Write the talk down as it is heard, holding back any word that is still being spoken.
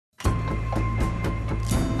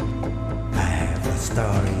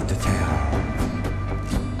story to tell.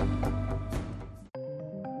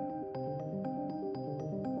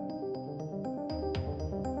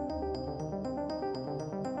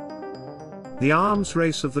 The arms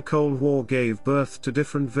race of the Cold War gave birth to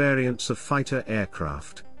different variants of fighter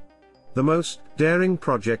aircraft. The most daring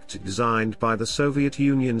project designed by the Soviet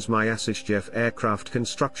Union's Myasishchev Aircraft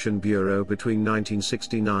Construction Bureau between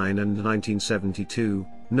 1969 and 1972,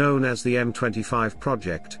 known as the M-25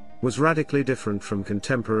 project, was radically different from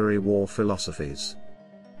contemporary war philosophies.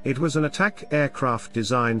 It was an attack aircraft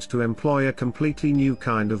designed to employ a completely new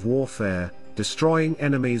kind of warfare, destroying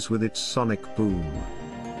enemies with its sonic boom.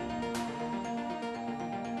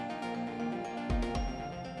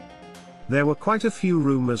 There were quite a few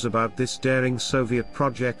rumors about this daring Soviet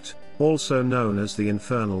project, also known as the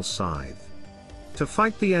Infernal Scythe. To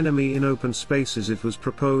fight the enemy in open spaces, it was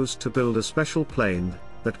proposed to build a special plane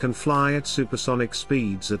that can fly at supersonic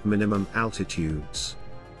speeds at minimum altitudes.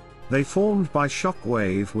 They formed by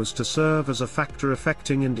Shockwave was to serve as a factor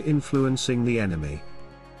affecting and influencing the enemy.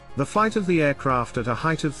 The flight of the aircraft at a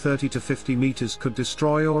height of 30 to 50 meters could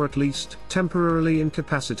destroy or at least temporarily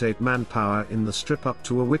incapacitate manpower in the strip up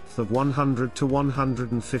to a width of 100 to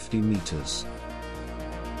 150 meters.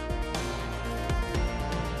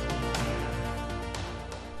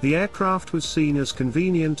 The aircraft was seen as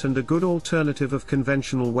convenient and a good alternative of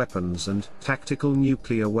conventional weapons and tactical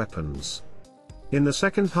nuclear weapons. In the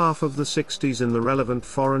second half of the 60s, in the relevant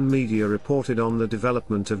foreign media reported on the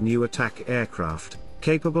development of new attack aircraft,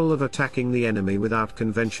 capable of attacking the enemy without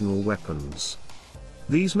conventional weapons.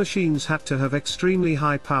 These machines had to have extremely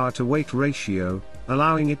high power-to-weight ratio,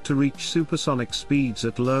 allowing it to reach supersonic speeds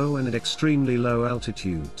at low and extremely low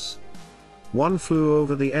altitudes. One flew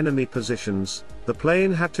over the enemy positions. The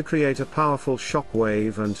plane had to create a powerful shock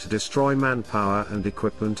wave and to destroy manpower and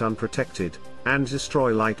equipment unprotected, and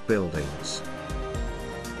destroy light buildings.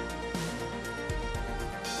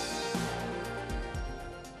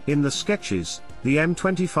 In the sketches, the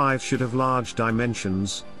M-25 should have large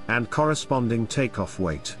dimensions, and corresponding takeoff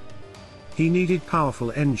weight. He needed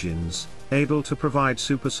powerful engines, able to provide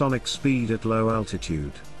supersonic speed at low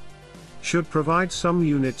altitude. Should provide some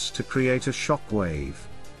units to create a shock wave.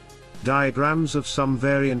 Diagrams of some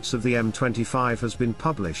variants of the M-25 has been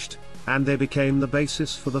published, and they became the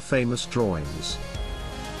basis for the famous drawings.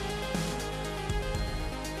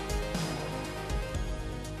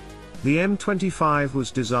 The M-25 was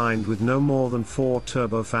designed with no more than 4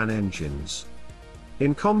 turbofan engines.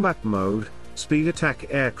 In combat mode, speed attack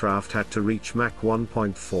aircraft had to reach Mach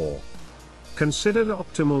 1.4. Considered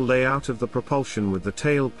optimal layout of the propulsion with the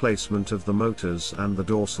tail placement of the motors and the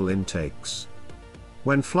dorsal intakes.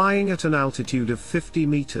 When flying at an altitude of 50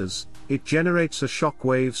 meters, it generates a shock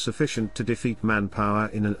wave sufficient to defeat manpower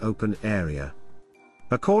in an open area.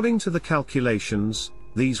 According to the calculations,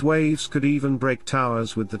 these waves could even break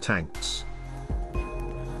towers with the tanks.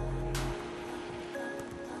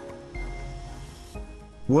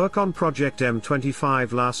 Work on Project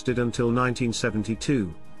M-25 lasted until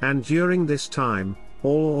 1972, and during this time,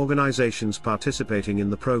 all organizations participating in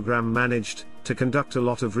the program managed to conduct a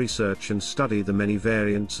lot of research and study the many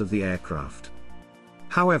variants of the aircraft.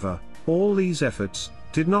 However, all these efforts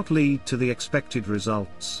did not lead to the expected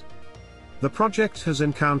results. The project has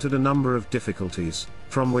encountered a number of difficulties,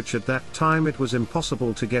 from which at that time it was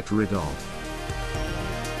impossible to get rid of.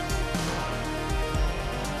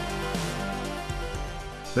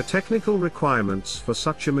 The technical requirements for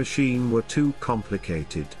such a machine were too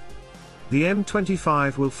complicated. The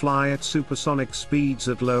M-25 will fly at supersonic speeds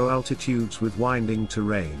at low altitudes with winding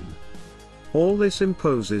terrain. All this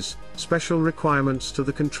imposes special requirements to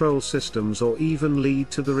the control systems or even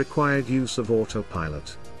lead to the required use of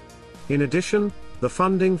autopilot. In addition, the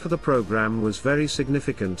funding for the program was very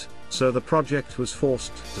significant, so the project was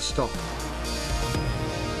forced to stop.